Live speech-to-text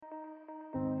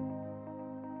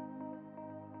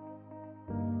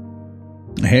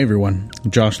Hey everyone,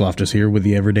 Josh Loftus here with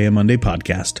the Everyday Monday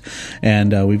podcast,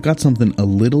 and we've got something a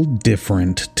little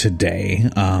different today.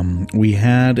 We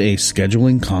had a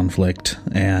scheduling conflict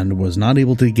and was not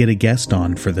able to get a guest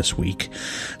on for this week,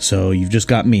 so you've just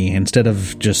got me. Instead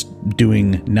of just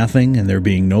doing nothing and there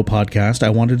being no podcast,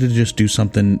 I wanted to just do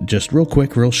something just real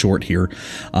quick, real short here.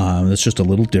 That's just a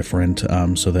little different,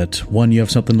 so that one, you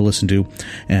have something to listen to,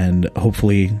 and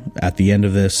hopefully at the end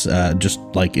of this, just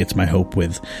like it's my hope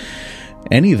with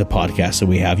any of the podcasts that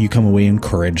we have, you come away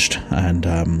encouraged and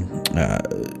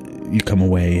you come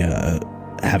away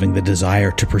having the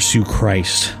desire to pursue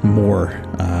Christ more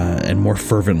and more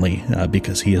fervently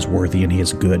because he is worthy and he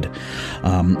is good.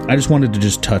 I just wanted to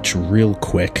just touch real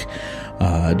quick,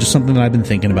 just something that I've been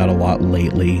thinking about a lot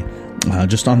lately,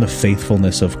 just on the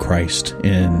faithfulness of Christ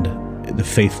and the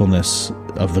faithfulness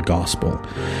of the gospel,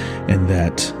 and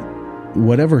that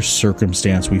whatever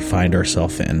circumstance we find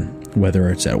ourselves in, whether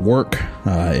it's at work,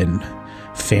 in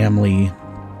family,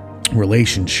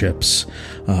 relationships,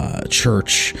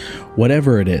 church,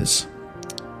 whatever it is,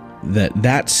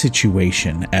 that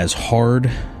situation, as hard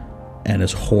and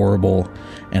as horrible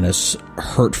and as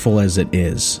hurtful as it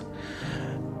is,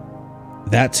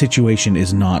 that situation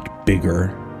is not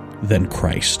bigger than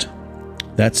Christ.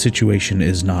 That situation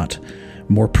is not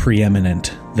more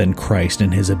preeminent than Christ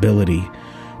in his ability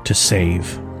to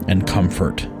save and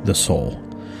comfort the soul.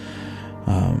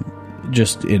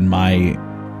 Just in my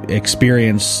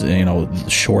experience,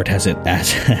 short as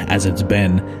it's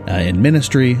been in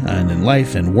ministry and in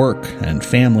life and work and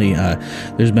family,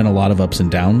 there's been a lot of ups and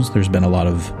downs. There's been a lot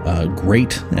of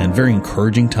great and very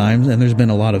encouraging times, and there's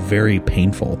been a lot of very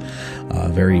painful,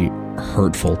 very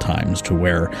hurtful times to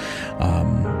where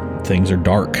things are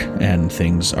dark and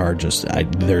things are just,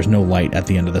 there's no light at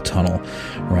the end of the tunnel,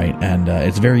 right? And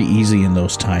it's very easy in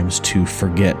those times to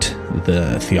forget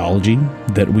the theology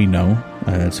that we know.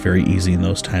 It's very easy in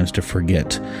those times to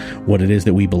forget what it is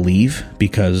that we believe,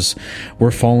 because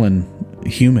we're fallen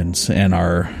humans and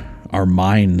our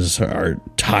minds are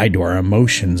tied to our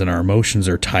emotions, and our emotions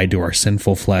are tied to our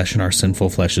sinful flesh, and our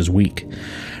sinful flesh is weak,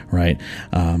 right?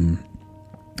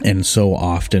 And so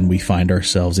often we find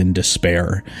ourselves in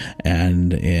despair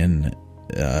and in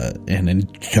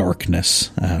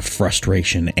darkness,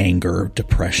 frustration, anger,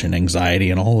 depression, anxiety,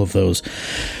 and all of those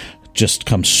just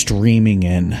come streaming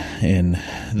in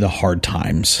the hard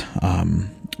times.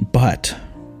 But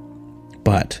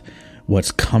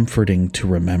what's comforting to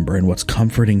remember, and what's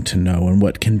comforting to know, and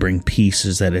what can bring peace,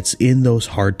 is that it's in those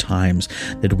hard times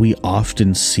that we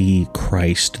often see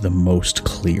Christ the most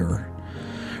clear.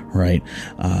 Right?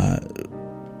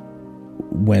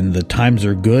 When the times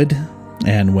are good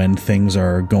and when things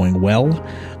are going well,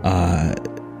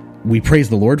 we praise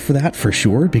the Lord for that, for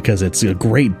sure, because it's a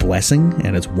great blessing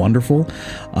and it's wonderful.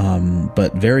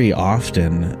 But very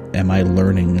often am I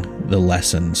learning the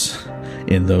lessons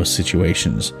in those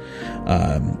situations.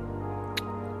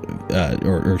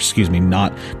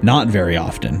 Not very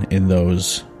often in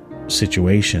those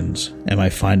situations am I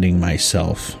finding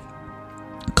myself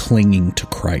clinging to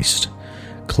Christ,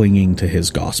 clinging to his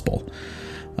gospel.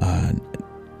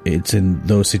 It's in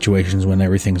those situations when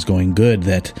everything's going good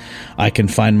that I can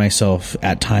find myself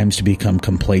at times to become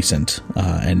complacent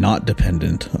and not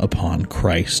dependent upon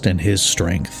Christ and his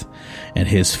strength and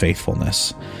his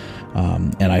faithfulness.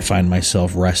 And I find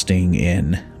myself resting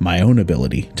in my own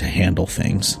ability to handle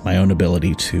things, my own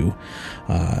ability to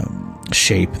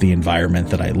shape the environment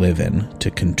that I live in, to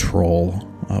control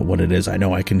what it is I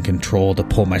know I can control, to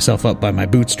pull myself up by my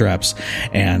bootstraps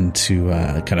and to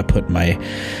kind of put my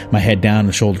head down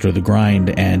and shoulder to the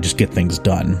grind and just get things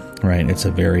done, right? It's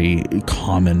a very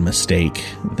common mistake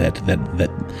that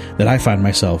I find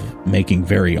myself making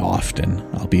very often,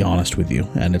 I'll be honest with you,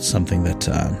 and it's something that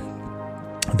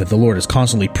the Lord is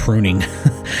constantly pruning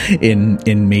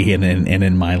in me and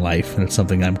in my life, and it's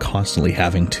something I'm constantly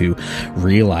having to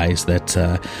realize that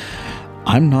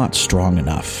I'm not strong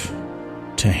enough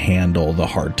to handle the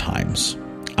hard times.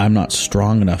 I'm not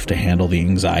strong enough to handle the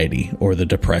anxiety or the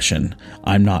depression.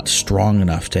 I'm not strong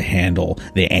enough to handle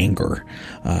the anger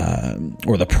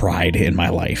or the pride in my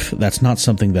life. That's not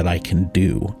something that I can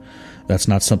do. That's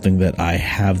not something that I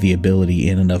have the ability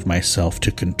in and of myself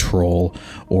to control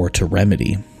or to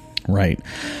remedy, right?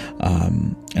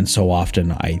 And so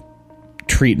often I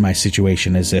treat my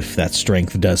situation as if that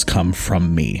strength does come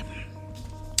from me.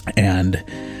 And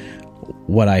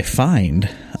what I find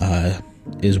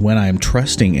is when I'm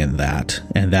trusting in that,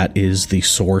 and that is the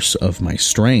source of my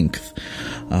strength,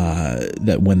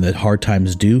 that when the hard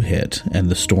times do hit and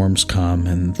the storms come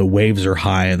and the waves are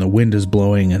high and the wind is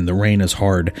blowing and the rain is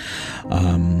hard,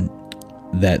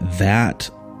 that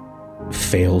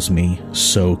fails me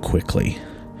so quickly,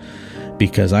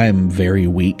 because I am very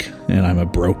weak and I'm a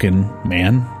broken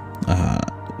man.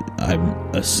 I'm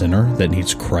a sinner that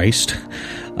needs Christ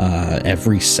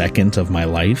every second of my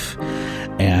life,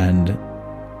 and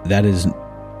that is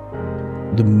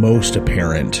the most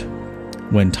apparent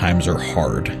when times are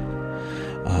hard.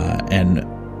 And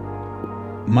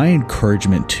my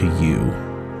encouragement to you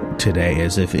today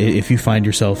is, if you find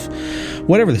yourself,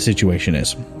 whatever the situation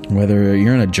is, whether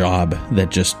you're in a job that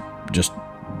just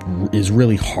is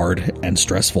really hard and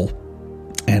stressful,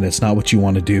 and it's not what you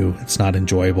want to do, it's not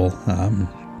enjoyable,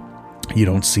 you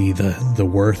don't see the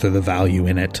worth or the value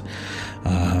in it.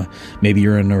 Maybe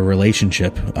you're in a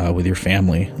relationship with your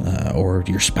family or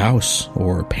your spouse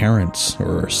or parents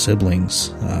or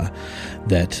siblings,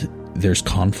 that there's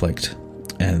conflict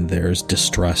and there's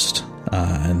distrust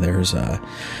and there's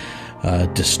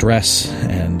distress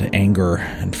and anger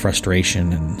and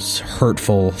frustration, and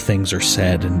hurtful things are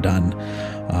said and done.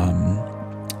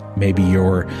 Maybe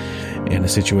you're in a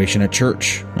situation at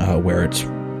church where it's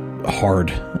hard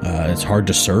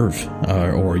to serve,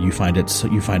 or you find it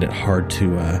hard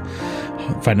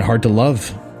to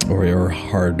love, or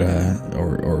hard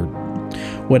or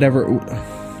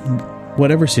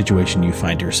whatever situation you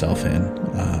find yourself in.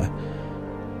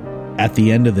 At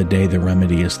the end of the day, the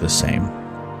remedy is the same.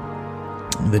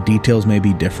 The details may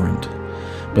be different,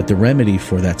 but the remedy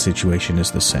for that situation is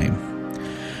the same,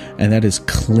 and that is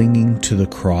clinging to the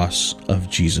cross of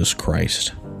Jesus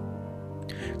Christ.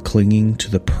 Clinging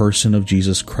to the person of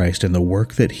Jesus Christ and the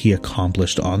work that he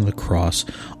accomplished on the cross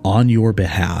on your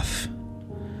behalf.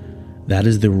 That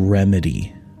is the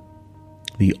remedy,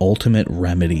 the ultimate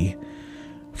remedy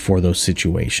for those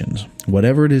situations.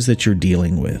 Whatever it is that you're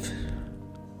dealing with,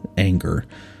 anger,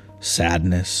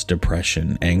 sadness,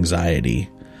 depression, anxiety,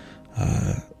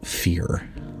 fear,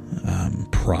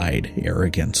 pride,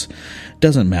 arrogance,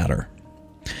 doesn't matter.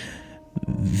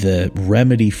 The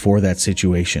remedy for that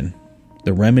situation,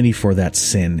 the remedy for that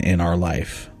sin in our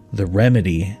life, the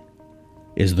remedy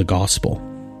is the gospel.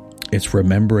 It's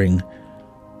remembering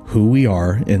who we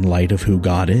are in light of who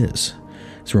God is.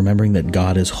 It's remembering that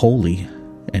God is holy,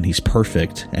 and he's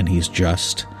perfect, and he's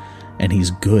just, and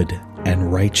he's good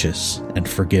and righteous and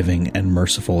forgiving and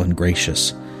merciful and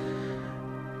gracious.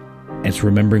 It's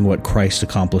remembering what Christ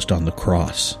accomplished on the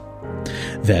cross,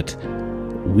 that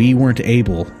we weren't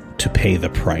able to pay the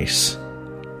price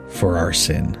for our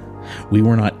sin. We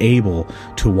were not able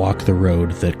to walk the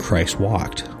road that Christ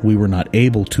walked. We were not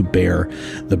able to bear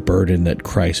the burden that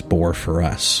Christ bore for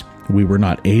us. We were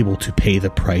not able to pay the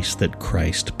price that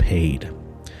Christ paid.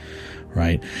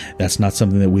 Right? That's not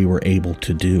something that we were able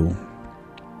to do.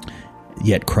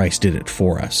 Yet Christ did it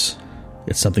for us.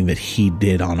 It's something that he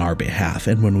did on our behalf.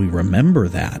 And when we remember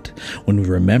that, when we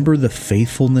remember the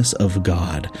faithfulness of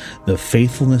God, the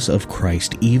faithfulness of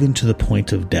Christ, even to the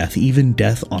point of death, even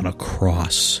death on a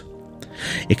cross,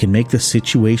 it can make the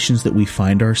situations that we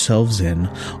find ourselves in,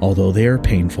 although they are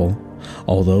painful,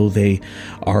 although they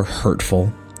are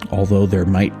hurtful, although there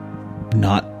might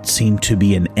not seem to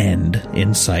be an end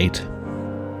in sight,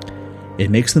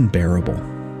 it makes them bearable,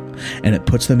 and it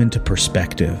puts them into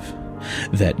perspective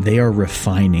that they are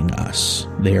refining us.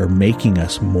 They are making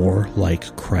us more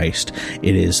like Christ.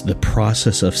 It is the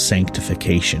process of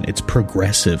sanctification. It's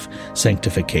progressive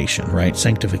sanctification, right?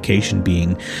 Sanctification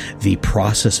being the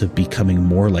process of becoming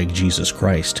more like Jesus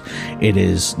Christ.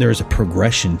 There's a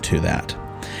progression to that.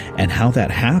 And how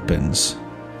that happens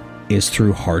is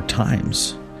through hard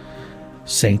times.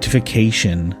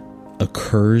 Sanctification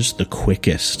occurs the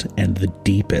quickest and the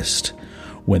deepest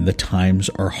when the times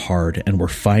are hard and we're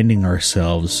finding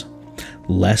ourselves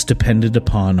less dependent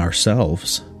upon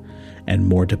ourselves and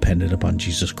more dependent upon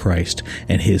Jesus Christ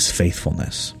and his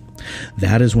faithfulness.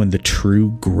 That is when the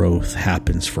true growth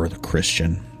happens for the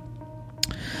Christian.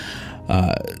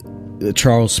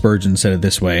 Charles Spurgeon said it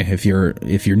this way. If you're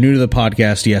new to the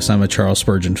podcast, yes, I'm a Charles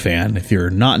Spurgeon fan. If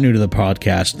you're not new to the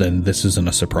podcast, then this isn't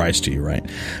a surprise to you, right?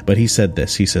 But he said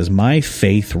this. He says, "My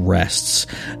faith rests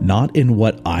not in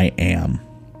what I am,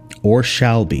 or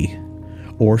shall be,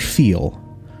 or feel,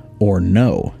 or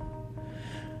know,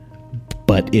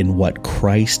 but in what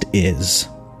Christ is,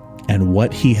 and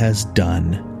what he has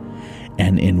done,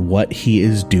 and in what he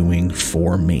is doing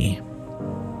for me."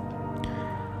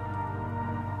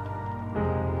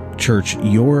 Church,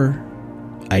 your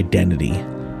identity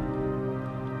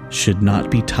should not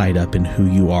be tied up in who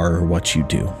you are or what you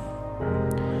do.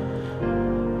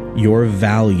 Your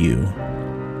value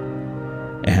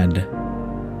and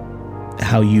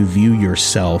how you view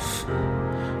yourself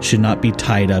should not be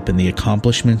tied up in the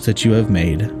accomplishments that you have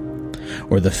made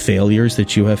or the failures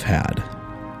that you have had.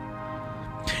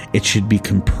 It should be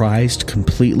comprised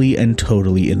completely and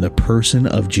totally in the person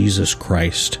of Jesus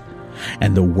Christ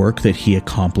and the work that he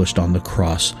accomplished on the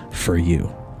cross for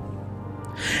you.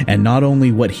 And not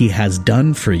only what he has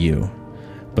done for you,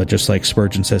 but just like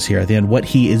Spurgeon says here at the end, what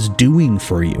he is doing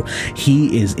for you.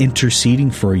 He is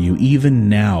interceding for you even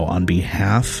now on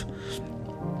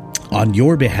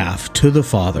your behalf to the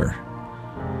Father,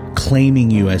 claiming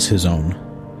you as his own,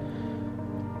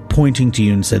 pointing to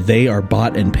you and said, they are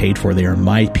bought and paid for. They are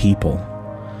my people.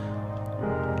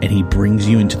 And he brings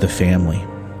you into the family.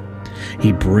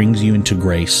 He brings you into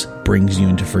grace, brings you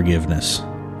into forgiveness.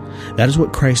 That is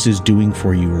what Christ is doing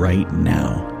for you right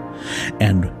now.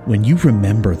 And when you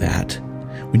remember that,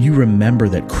 when you remember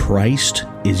that Christ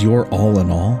is your all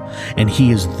in all, and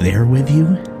he is there with you,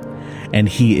 and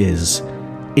he is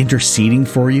interceding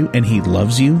for you, and he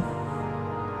loves you,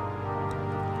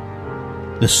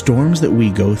 the storms that we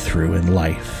go through in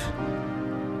life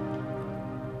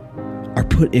are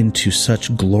put into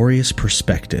such glorious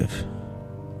perspective.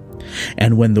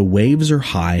 And when the waves are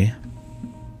high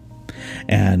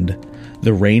and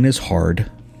the rain is hard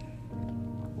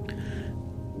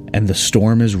and the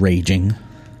storm is raging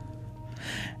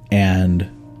and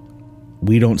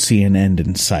we don't see an end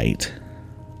in sight,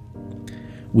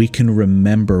 we can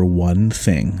remember one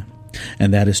thing,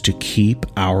 and that is to keep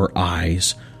our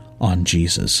eyes on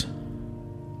Jesus.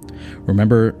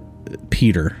 Remember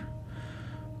Peter,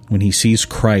 when he sees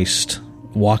Christ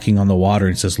walking on the water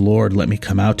and says, Lord, let me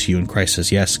come out to you. And Christ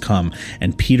says, yes, come.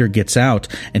 And Peter gets out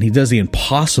and he does the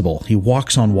impossible. He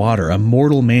walks on water, a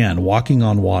mortal man walking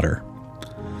on water.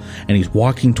 And he's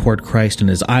walking toward Christ and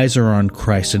his eyes are on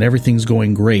Christ and everything's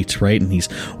going great, right? And he's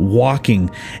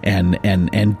walking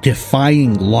and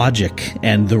defying logic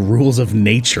and the rules of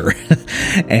nature.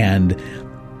 And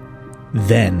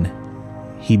then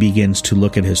he begins to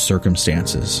look at his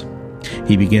circumstances.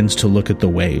 He begins to look at the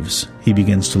waves. He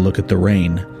begins to look at the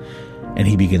rain. And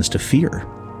he begins to fear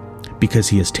because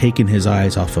he has taken his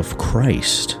eyes off of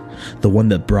Christ, the one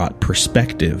that brought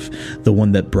perspective, the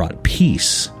one that brought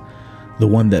peace, the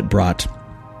one that brought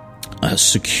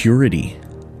security.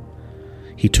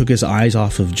 He took his eyes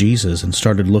off of Jesus and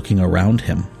started looking around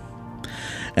him.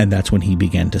 And that's when he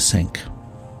began to sink.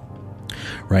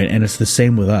 Right? And it's the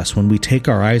same with us. When we take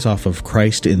our eyes off of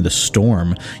Christ in the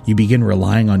storm, you begin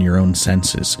relying on your own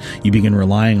senses. You begin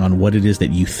relying on what it is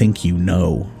that you think you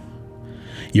know.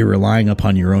 You're relying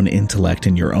upon your own intellect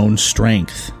and your own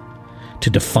strength to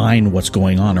define what's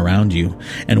going on around you.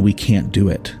 And we can't do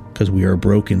it because we are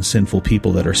broken, sinful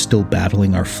people that are still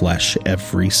battling our flesh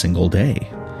every single day.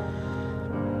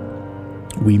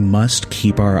 We must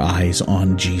keep our eyes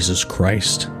on Jesus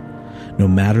Christ, no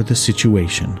matter the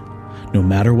situation. No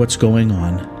matter what's going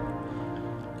on,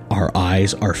 our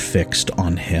eyes are fixed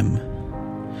on him.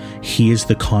 He is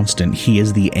the constant. He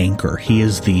is the anchor. He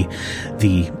is the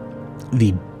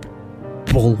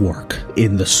bulwark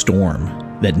in the storm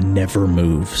that never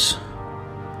moves.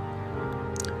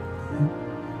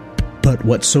 But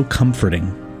what's so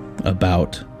comforting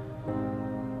about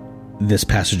this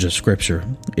passage of Scripture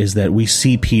is that we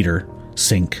see Peter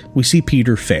sink. We see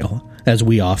Peter fail, as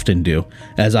we often do,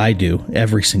 as I do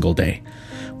every single day.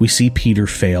 We see Peter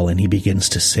fail and he begins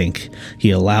to sink.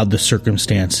 He allowed the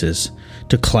circumstances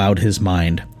to cloud his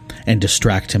mind and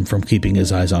distract him from keeping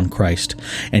his eyes on Christ.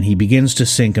 And he begins to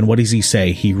sink, and what does he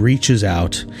say? He reaches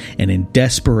out, and in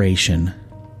desperation,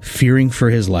 fearing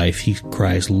for his life, he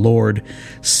cries, Lord,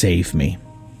 save me.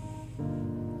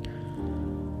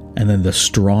 And then the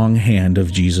strong hand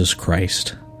of Jesus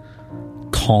Christ,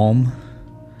 calm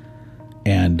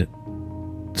and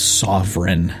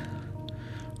sovereign,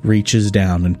 reaches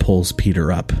down and pulls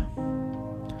Peter up.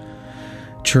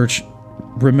 Church,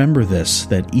 remember this,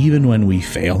 that even when we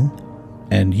fail,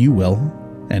 and you will,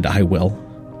 and I will,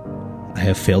 I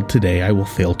have failed today, I will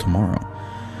fail tomorrow.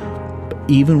 But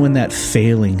even when that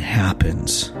failing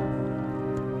happens,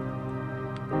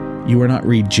 you are not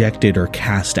rejected or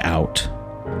cast out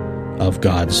of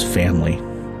God's family.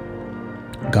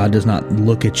 God does not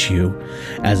look at you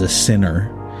as a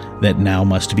sinner that now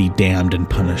must be damned and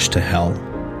punished to hell.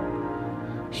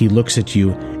 He looks at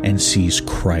you and sees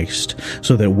Christ,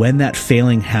 so that when that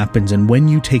failing happens and when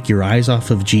you take your eyes off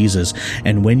of Jesus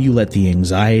and when you let the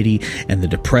anxiety and the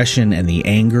depression and the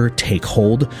anger take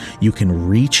hold, you can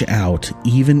reach out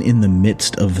even in the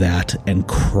midst of that and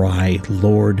cry,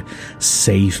 Lord,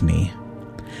 save me.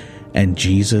 And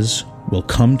Jesus will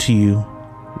come to you,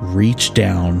 reach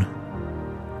down,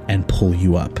 and pull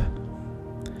you up.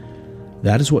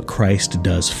 That is what Christ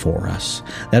does for us.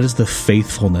 That is the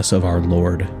faithfulness of our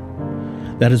Lord.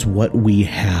 That is what we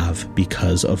have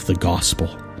because of the gospel.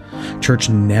 Church,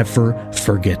 never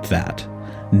forget that.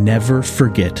 Never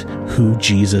forget who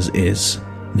Jesus is.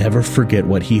 Never forget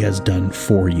what he has done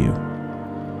for you.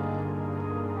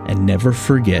 And never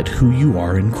forget who you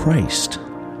are in Christ.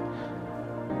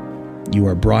 You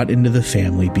are brought into the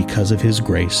family because of his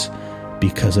grace,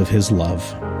 because of his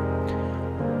love.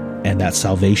 And that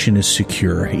salvation is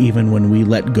secure. Even when we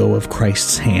let go of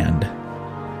Christ's hand,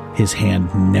 his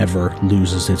hand never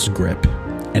loses its grip,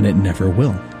 and it never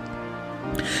will.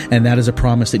 And that is a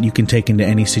promise that you can take into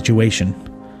any situation.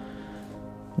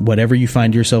 Whatever you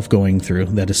find yourself going through,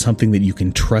 that is something that you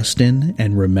can trust in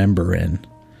and remember in.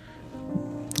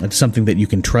 It's something that you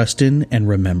can trust in and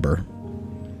remember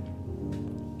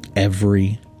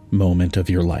every moment of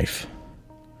your life.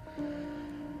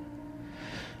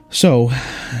 So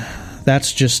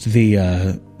that's just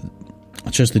the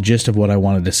gist of what I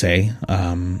wanted to say.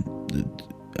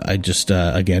 I just,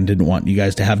 again, didn't want you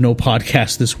guys to have no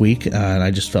podcast this week. And I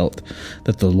just felt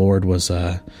that the Lord was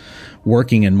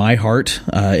working in my heart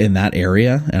in that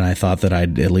area. And I thought that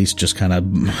I'd at least just kind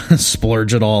of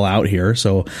splurge it all out here.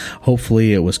 So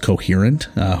hopefully it was coherent.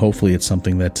 Hopefully it's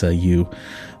something that you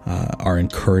are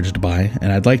encouraged by.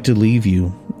 And I'd like to leave you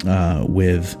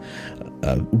with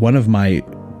one of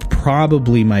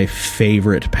probably my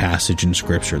favorite passage in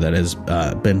Scripture that has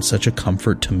been such a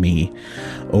comfort to me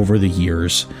over the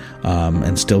years,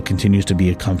 and still continues to be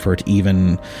a comfort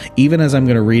even as I'm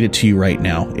going to read it to you right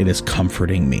now. It is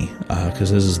comforting me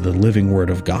because this is the living Word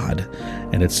of God,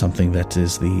 and it's something that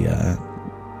is the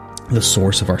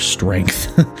source of our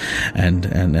strength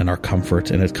and our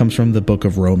comfort. And it comes from the book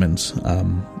of Romans,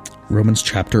 Romans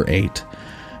chapter 8,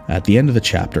 at the end of the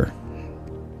chapter.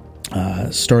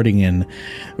 Starting in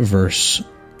verse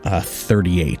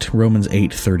 38, Romans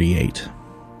 8:38.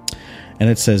 And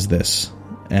it says this,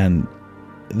 and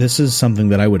this is something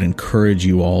that I would encourage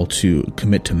you all to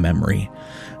commit to memory,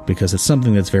 because it's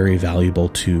something that's very valuable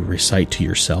to recite to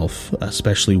yourself,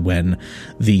 especially when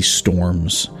these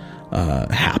storms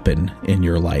happen in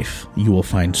your life. You will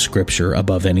find Scripture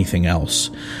above anything else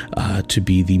to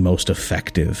be the most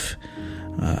effective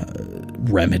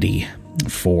remedy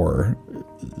for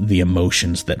the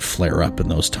emotions that flare up in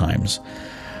those times.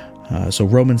 So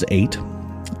Romans 8,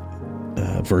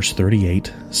 verse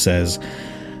 38 says,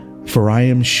 "For I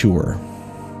am sure,"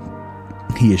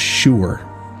 he is sure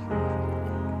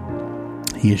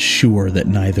that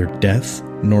neither death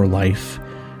nor life,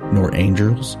 nor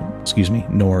angels,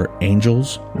 nor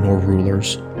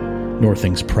rulers, nor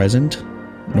things present,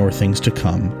 nor things to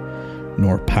come,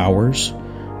 nor powers,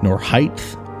 nor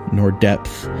height, nor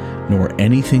depth, nor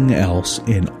anything else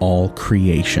in all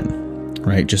creation.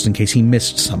 Right? Just in case he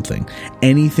missed something.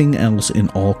 Anything else in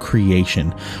all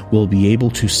creation will be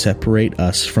able to separate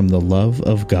us from the love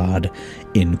of God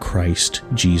in Christ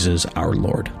Jesus our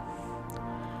Lord.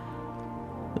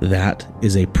 That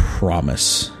is a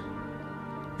promise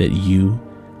that you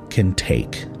can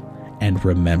take and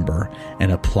remember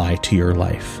and apply to your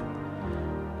life.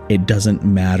 It doesn't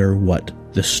matter what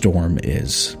the storm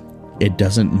is. It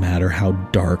doesn't matter how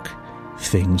dark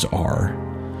things are.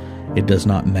 It does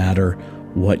not matter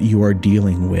what you are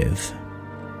dealing with.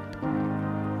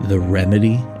 The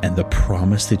remedy and the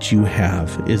promise that you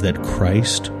have is that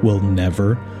Christ will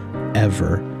never,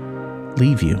 ever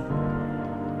leave you.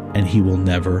 And he will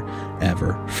never,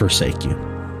 ever forsake you.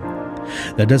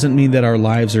 That doesn't mean that our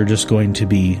lives are just going to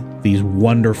be these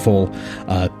wonderful,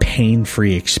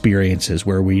 pain-free experiences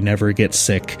where we never get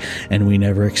sick and we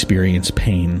never experience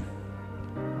pain.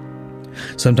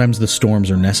 Sometimes the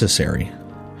storms are necessary.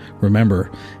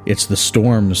 Remember, it's the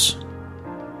storms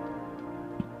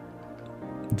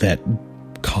that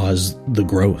cause the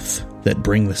growth, that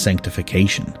bring the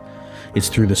sanctification. It's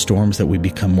through the storms that we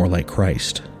become more like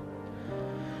Christ.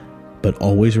 But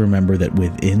always remember that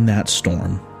within that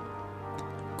storm,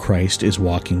 Christ is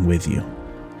walking with you.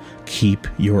 Keep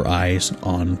your eyes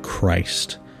on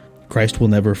Christ. Christ will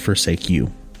never forsake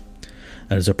you.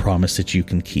 That is a promise that you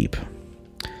can keep.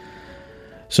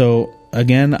 So,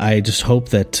 again, I just hope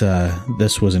that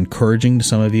this was encouraging to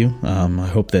some of you. I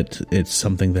hope that it's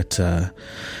something that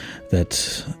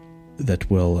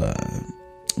will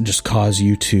just cause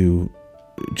you to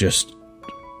just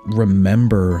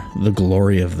remember the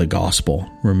glory of the gospel.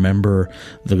 Remember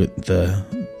the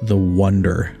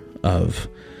wonder of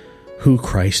who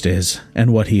Christ is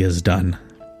and what he has done.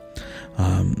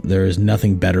 There is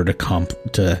nothing better to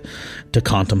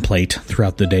contemplate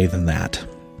throughout the day than that.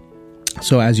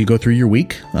 So as you go through your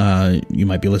week, you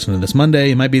might be listening to this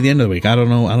Monday, it might be the end of the week. I don't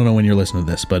know when you're listening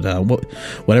to this, but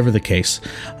whatever the case,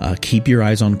 keep your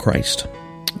eyes on Christ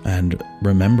and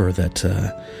remember that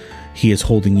he is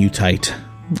holding you tight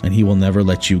and he will never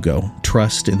let you go.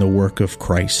 Trust in the work of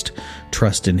Christ.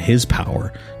 Trust in his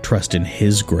power. Trust in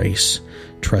his grace.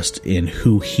 Trust in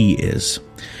who he is.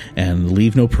 And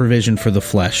leave no provision for the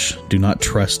flesh. Do not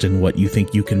trust in what you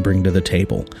think you can bring to the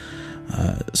table.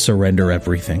 Surrender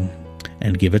everything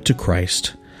and give it to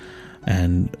Christ.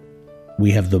 And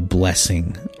we have the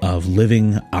blessing of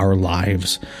living our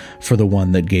lives for the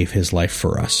one that gave his life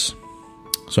for us.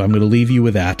 So I'm going to leave you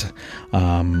with that.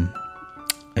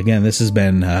 Again, this has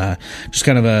been just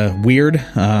kind of a weird,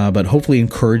 but hopefully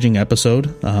encouraging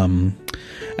episode.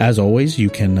 As always, you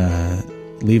can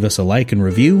leave us a like and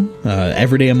review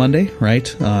every day of Monday, right?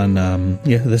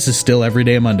 This is still every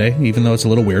day of Monday, even though it's a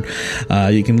little weird.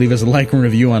 You can leave us a like and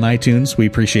review on iTunes. We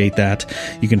appreciate that.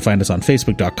 You can find us on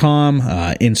Facebook.com,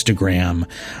 Instagram,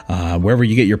 wherever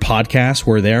you get your podcasts,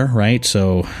 we're there, right?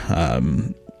 So,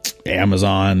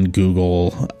 Amazon,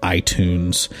 Google,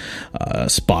 iTunes,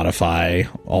 Spotify,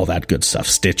 all that good stuff.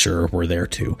 Stitcher, we're there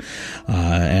too.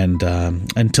 And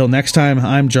until next time,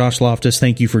 I'm Josh Loftus.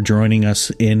 Thank you for joining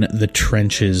us in the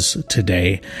trenches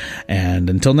today. And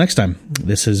until next time,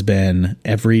 this has been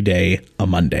Every Day a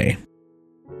Monday.